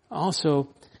Also,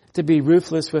 to be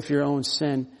ruthless with your own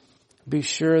sin, be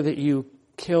sure that you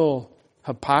kill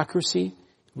hypocrisy.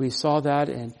 We saw that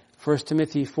in 1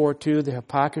 Timothy 4:2, the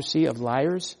hypocrisy of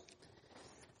liars.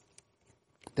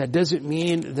 That doesn't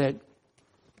mean that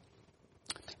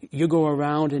you go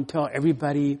around and tell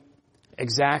everybody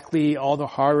exactly all the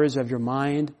horrors of your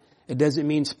mind. It doesn't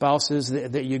mean spouses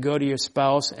that you go to your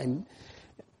spouse and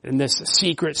this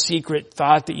secret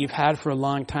thought that you've had for a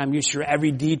long time, you share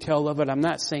every detail of it. I'm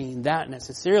not saying that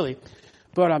necessarily.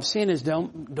 But what I'm saying is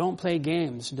don't play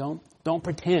games. Don't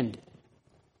pretend.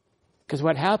 Because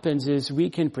what happens is we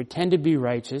can pretend to be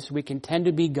righteous. We can tend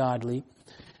to be godly.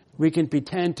 We can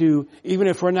pretend to, even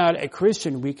if we're not a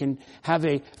Christian, we can have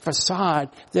a facade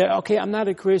that, okay, I'm not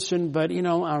a Christian, but,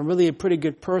 I'm really a pretty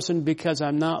good person because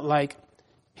I'm not like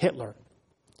Hitler.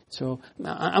 So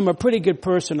I'm a pretty good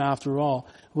person after all,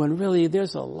 when really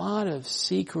there's a lot of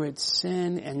secret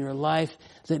sin in your life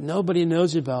that nobody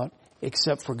knows about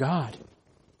except for God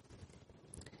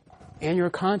and your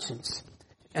conscience.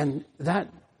 And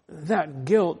that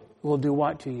guilt will do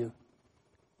what to you?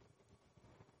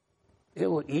 It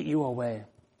will eat you away.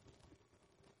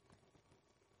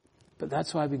 But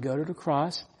that's why we go to the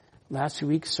cross. Last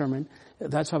week's sermon.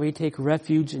 That's why we take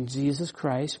refuge in Jesus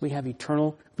Christ. We have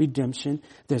eternal redemption.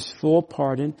 There's full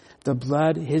pardon. The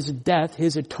blood, His death,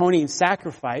 His atoning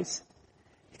sacrifice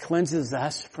cleanses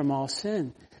us from all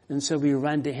sin. And so we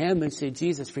run to Him and say,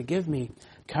 Jesus, forgive me,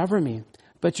 cover me.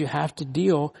 But you have to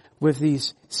deal with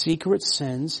these secret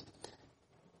sins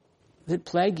that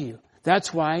plague you.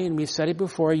 That's why, and we've said it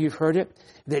before, you've heard it,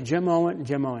 that Jim Owen is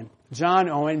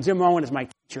my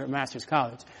teacher at Masters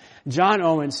College. John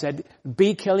Owen said,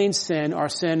 be killing sin or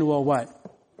sin will what?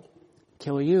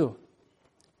 Kill you.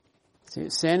 See,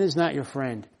 sin is not your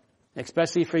friend,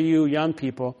 especially for you young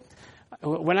people.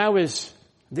 When I was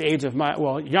the age of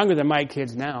younger than my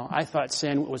kids now, I thought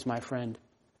sin was my friend.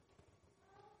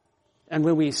 And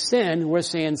when we sin, we're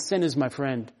saying sin is my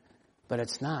friend. But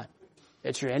it's not.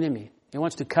 It's your enemy. He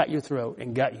wants to cut your throat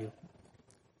and gut you.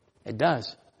 It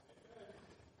does.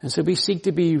 And so we seek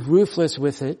to be ruthless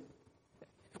with it.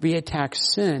 We attack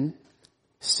sin,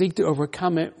 seek to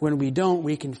overcome it. When we don't,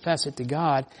 we confess it to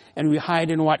God, and we hide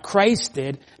in what Christ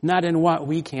did, not in what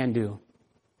we can do.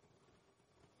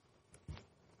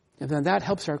 And then that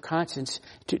helps our conscience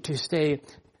to stay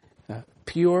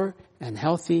pure and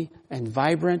healthy and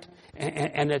vibrant,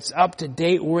 and it's up to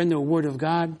date. We're in the Word of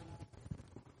God.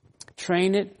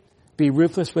 Train it. Be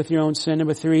ruthless with your own sin.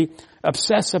 Number 3,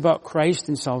 obsess about Christ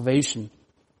and salvation.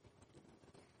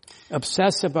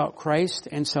 Obsess about Christ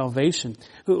and salvation.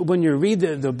 When you read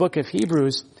the book of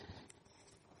Hebrews,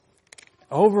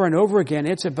 over and over again,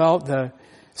 it's about the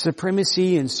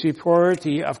supremacy and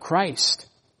superiority of Christ.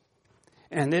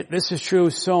 And this is true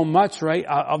so much, right,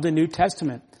 of the New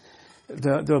Testament.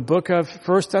 The book of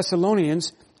 1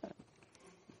 Thessalonians,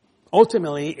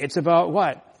 ultimately, it's about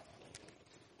what?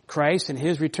 Christ and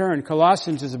His return.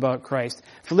 Colossians is about Christ.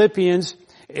 Philippians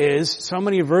is so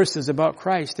many verses about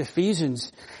Christ.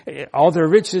 Ephesians, all the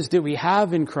riches that we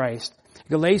have in Christ.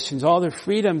 Galatians, all the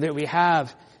freedom that we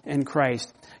have in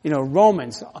Christ.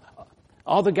 Romans,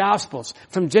 all the Gospels.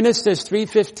 From Genesis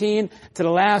 3:15 to the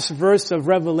last verse of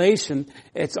Revelation,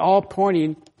 it's all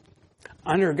pointing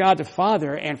under God the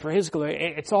Father and for His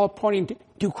glory. It's all pointing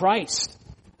to Christ.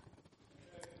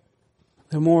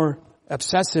 The more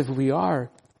obsessive we are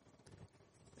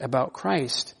about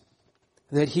Christ,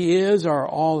 that He is our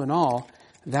all in all,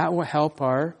 that will help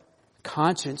our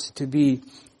conscience to be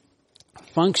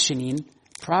functioning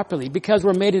properly, because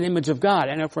we're made in the image of God.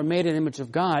 And if we're made in the image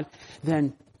of God,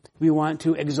 then we want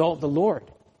to exalt the Lord.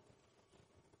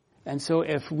 And so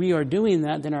if we are doing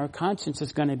that, then our conscience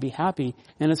is going to be happy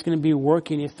and it's going to be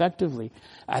working effectively.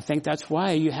 I think that's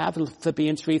why you have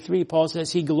Philippians 3:3. Paul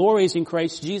says he glories in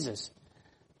Christ Jesus.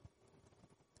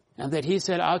 And that he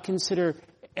said, I'll consider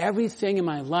everything in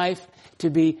my life to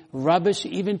be rubbish,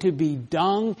 even to be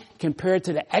dung, compared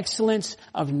to the excellence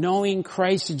of knowing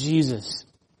Christ Jesus.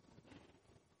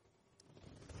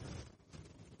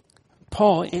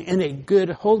 Paul, in a good,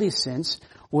 holy sense,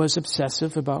 was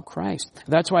obsessive about Christ.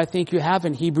 That's why I think you have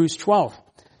in Hebrews 12.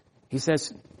 He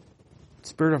says,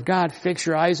 Spirit of God, fix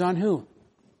your eyes on who?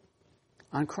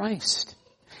 On Christ.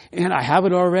 And I have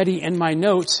it already in my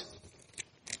notes,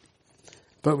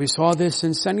 but we saw this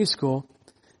in Sunday school.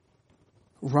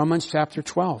 Romans chapter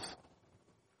 12.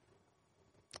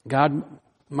 God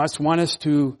must want us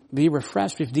to be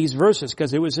refreshed with these verses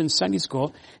because it was in Sunday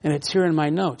school and it's here in my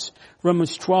notes.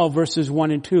 Romans 12 verses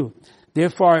 1 and 2.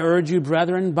 Therefore I urge you,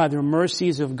 brethren, by the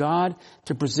mercies of God,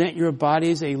 to present your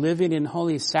bodies a living and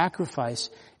holy sacrifice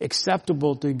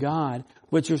acceptable to God,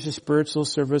 which is the spiritual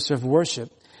service of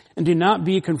worship. And do not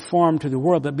be conformed to the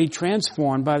world, but be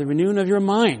transformed by the renewing of your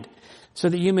mind, so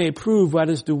that you may prove what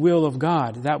is the will of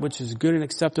God, that which is good and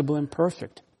acceptable and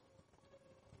perfect.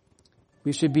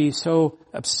 We should be so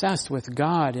obsessed with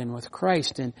God and with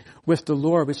Christ and with the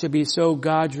Lord. We should be so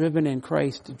God-driven and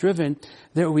Christ-driven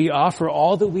that we offer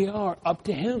all that we are up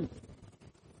to Him.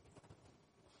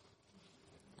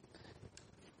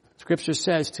 Scripture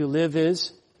says to live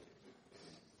is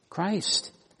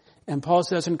Christ. And Paul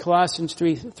says in Colossians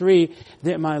 3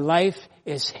 that my life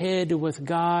is hid with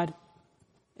God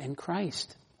in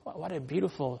Christ. What a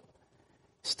beautiful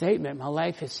statement. My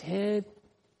life is hid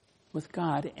with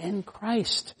God in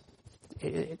Christ.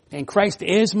 And Christ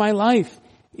is my life,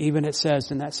 even it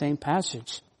says in that same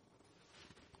passage.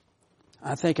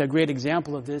 I think a great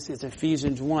example of this is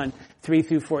Ephesians 1, 3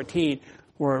 through 14,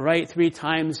 where right 3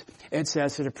 times it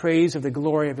says, to the praise of the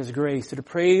glory of His grace, to the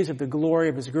praise of the glory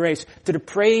of His grace, to the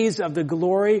praise of the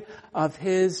glory of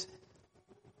His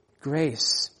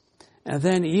grace. And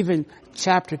then even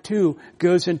chapter 2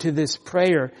 goes into this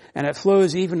prayer, and it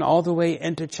flows even all the way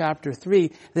into chapter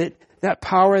 3, that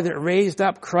power that raised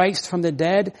up Christ from the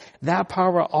dead, that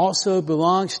power also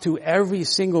belongs to every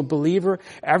single believer.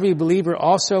 Every believer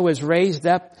also is raised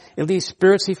up, at least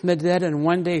spiritually, from the dead, and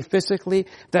one day physically.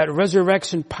 That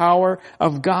resurrection power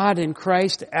of God in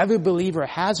Christ, every believer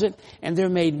has it, and they're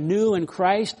made new in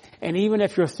Christ. And even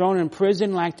if you're thrown in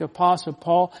prison like the Apostle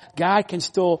Paul, God can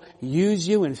still use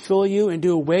you and fill you and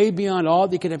do way beyond all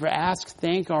that you could ever ask,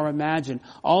 think, or imagine,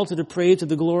 all to the praise of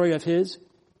the glory of His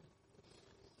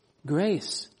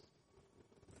grace.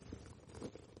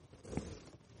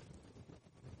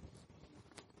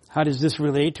 How does this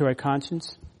relate to our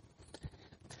conscience?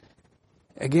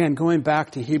 Again, going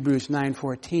back to Hebrews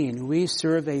 9:14, we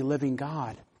serve a living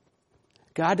God.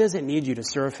 God doesn't need you to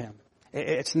serve Him.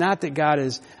 It's not that God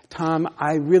is, Tom,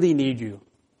 I really need you.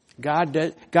 God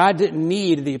didn't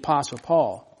need the Apostle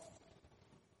Paul.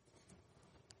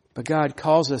 But God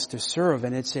calls us to serve,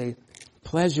 and it's a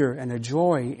pleasure and a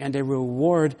joy and a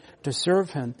reward to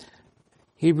serve Him.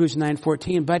 Hebrews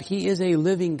 9:14, but He is a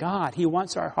living God. He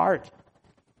wants our heart.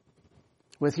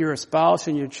 With your spouse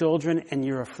and your children and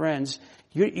your friends,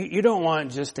 you don't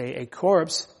want just a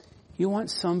corpse. You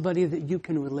want somebody that you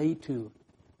can relate to,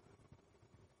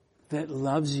 that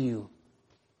loves you.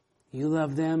 You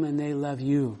love them and they love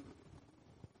you.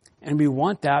 And we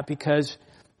want that because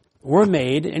we're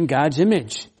made in God's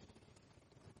image.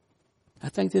 I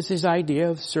think this is the idea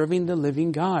of serving the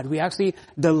living God. We actually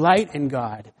delight in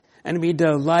God, and we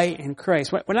delight in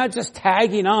Christ. We're not just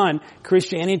tagging on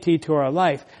Christianity to our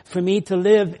life. For me to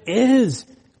live is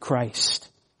Christ.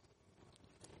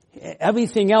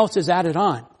 Everything else is added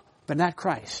on, but not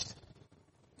Christ.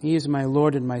 He is my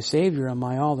Lord and my Savior and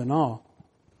my all in all.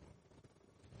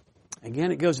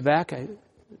 Again, it goes back. I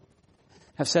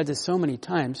have said this so many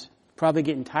times, probably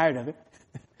getting tired of it.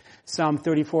 Psalm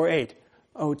 34:8.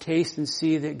 Oh, taste and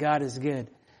see that God is good.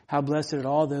 How blessed are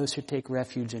all those who take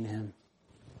refuge in Him.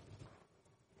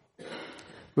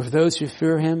 With those who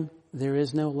fear Him, there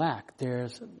is no lack. There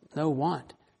is no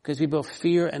want. Because we both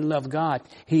fear and love God.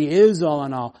 He is all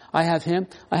in all. I have Him.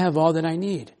 I have all that I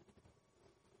need.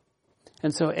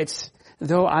 And so it's,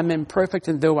 though I'm imperfect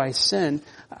and though I sin,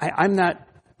 I'm not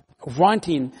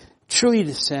wanting truly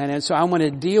to sin. And so I want to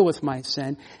deal with my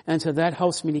sin. And so that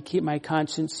helps me to keep my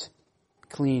conscience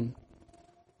clean.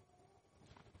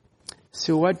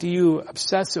 So what do you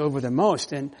obsess over the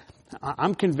most? And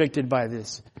I'm convicted by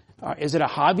this. Is it a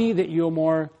hobby that you're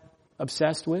more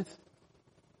obsessed with?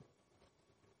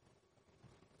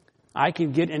 I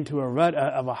can get into a rut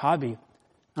of a hobby.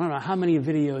 I don't know how many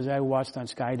videos I watched on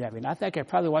skydiving. I think I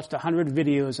probably watched 100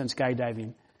 videos on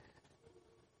skydiving.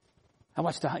 I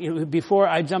watched, before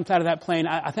I jumped out of that plane,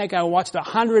 I think I watched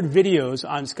 100 videos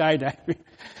on skydiving.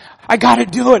 I gotta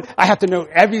do it. I have to know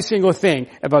every single thing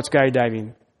about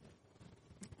skydiving.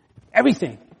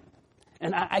 Everything.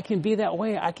 And I can be that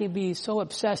way. I can be so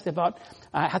obsessed about,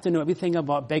 I have to know everything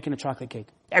about baking a chocolate cake.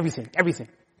 Everything.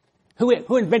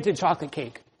 Who invented chocolate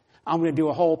cake? I'm going to do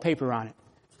a whole paper on it.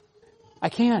 I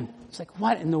can. It's like,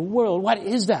 what in the world? What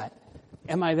is that?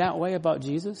 Am I that way about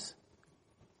Jesus?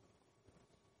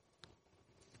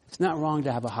 It's not wrong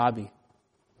to have a hobby.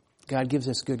 God gives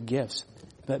us good gifts.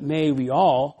 But may we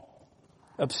all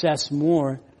obsess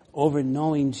more over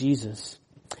knowing Jesus.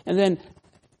 And then,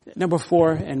 number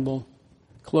 4, and we'll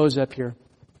close up here.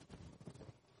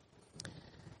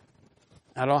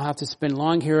 I don't have to spend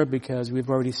long here because we've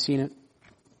already seen it.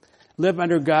 Live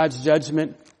under God's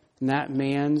judgment, not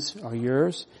man's or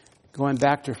yours. Going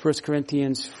back to 1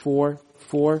 Corinthians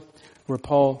 4:4, where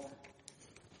Paul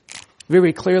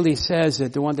very clearly says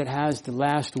that the one that has the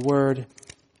last word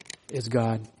is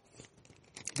God.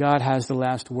 God has the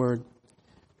last word.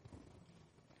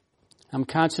 I'm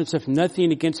conscious of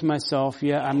nothing against myself,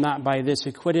 yet I'm not by this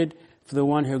acquitted, for the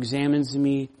one who examines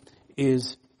me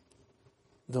is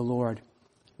the Lord.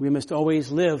 We must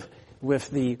always live with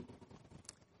the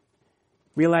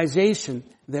realization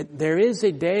that there is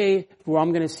a day where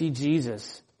I'm going to see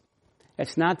Jesus.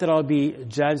 It's not that I'll be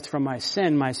judged for my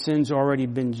sin. My sin's already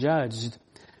been judged.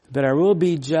 But I will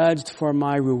be judged for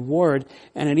my reward.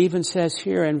 And it even says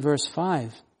here in verse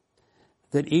 5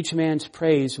 that each man's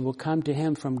praise will come to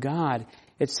him from God.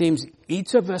 It seems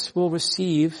each of us will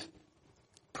receive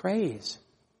praise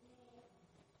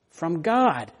from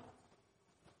God.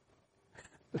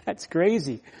 That's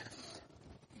crazy.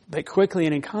 But quickly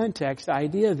and in context, the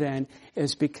idea then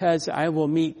is because I will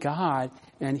meet God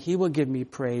and He will give me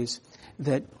praise,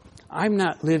 that I'm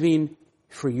not living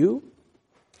for you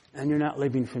and you're not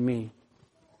living for me.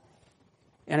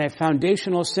 In a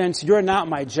foundational sense, you're not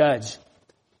my judge.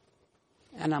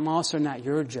 And I'm also not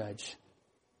your judge.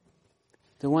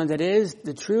 The one that is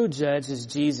the true judge is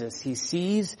Jesus. He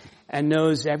sees and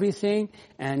knows everything,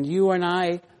 and you and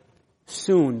I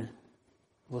soon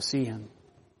will see Him.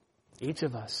 Each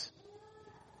of us.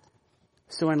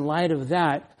 So in light of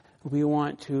that, we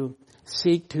want to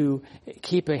seek to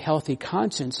keep a healthy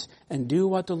conscience and do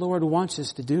what the Lord wants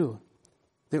us to do.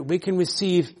 That we can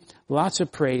receive lots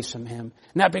of praise from Him.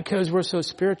 Not because we're so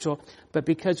spiritual, but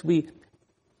because we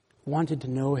wanted to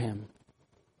know Him.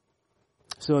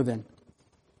 So then,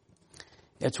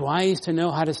 it's wise to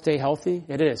know how to stay healthy.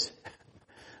 It is.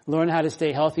 Learn how to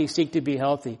stay healthy, seek to be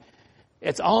healthy.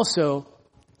 It's also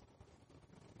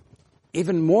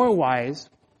even more wise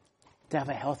to have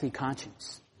a healthy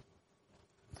conscience.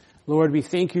 Lord, we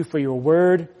thank You for Your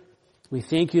word. We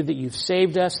thank You that You've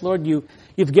saved us. Lord,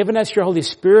 You've given us Your Holy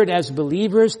Spirit as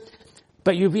believers,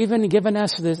 but You've even given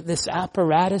us this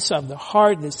apparatus of the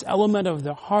heart, this element of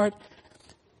the heart,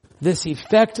 this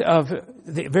effect of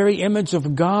the very image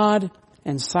of God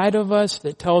inside of us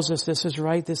that tells us this is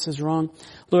right, this is wrong.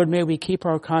 Lord, may we keep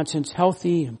our conscience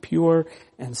healthy and pure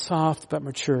and soft but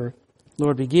mature.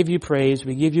 Lord, we give You praise,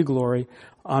 we give You glory.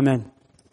 Amen.